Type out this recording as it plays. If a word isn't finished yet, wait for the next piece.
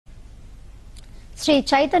ஸ்ரீ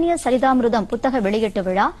சைத்தன்ய சரிதாமிருதம் புத்தக வெளியீட்டு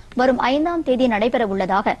விழா வரும் 5ஆம் தேதி நடைபெற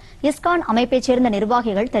உள்ளதாக இஸ்கான் அமைப்பைச் சேர்ந்த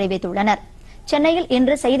நிர்வாகிகள் தெரிவித்துள்ளனர். சென்னையில்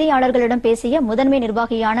இன்று செய்தியாளர்களிடம் பேசிய முதன்மை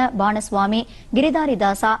நிர்வாகியான பானசுவாமி, கிரிதாரி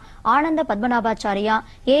தாசா, ஆனந்த பத்மநாபாச்சாரியா,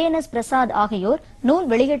 ANS பிரசாத் ஆகியோர் நூல்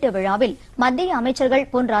வெளியீட்டு விழாவில் மத்திய அமைச்சர்கள்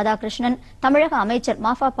பொன் ராதாகிருஷ்ணன், தமிழக அமைச்சர்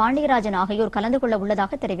மாஃபா பாண்டியராஜன் ஆகியோர் கலந்து கொள்ள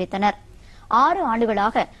உள்ளதாக தெரிவித்தனர். 6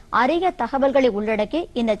 ஆண்டுகளாக அரிய தகவல்களை உள்ளடக்கி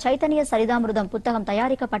இந்த சைத்தன்ய சரிதாமிருதம் புத்தகம்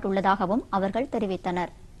தயாரிக்கப்பட்டுள்ளதாகவும் அவர்கள்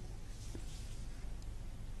தெரிவித்தனர்.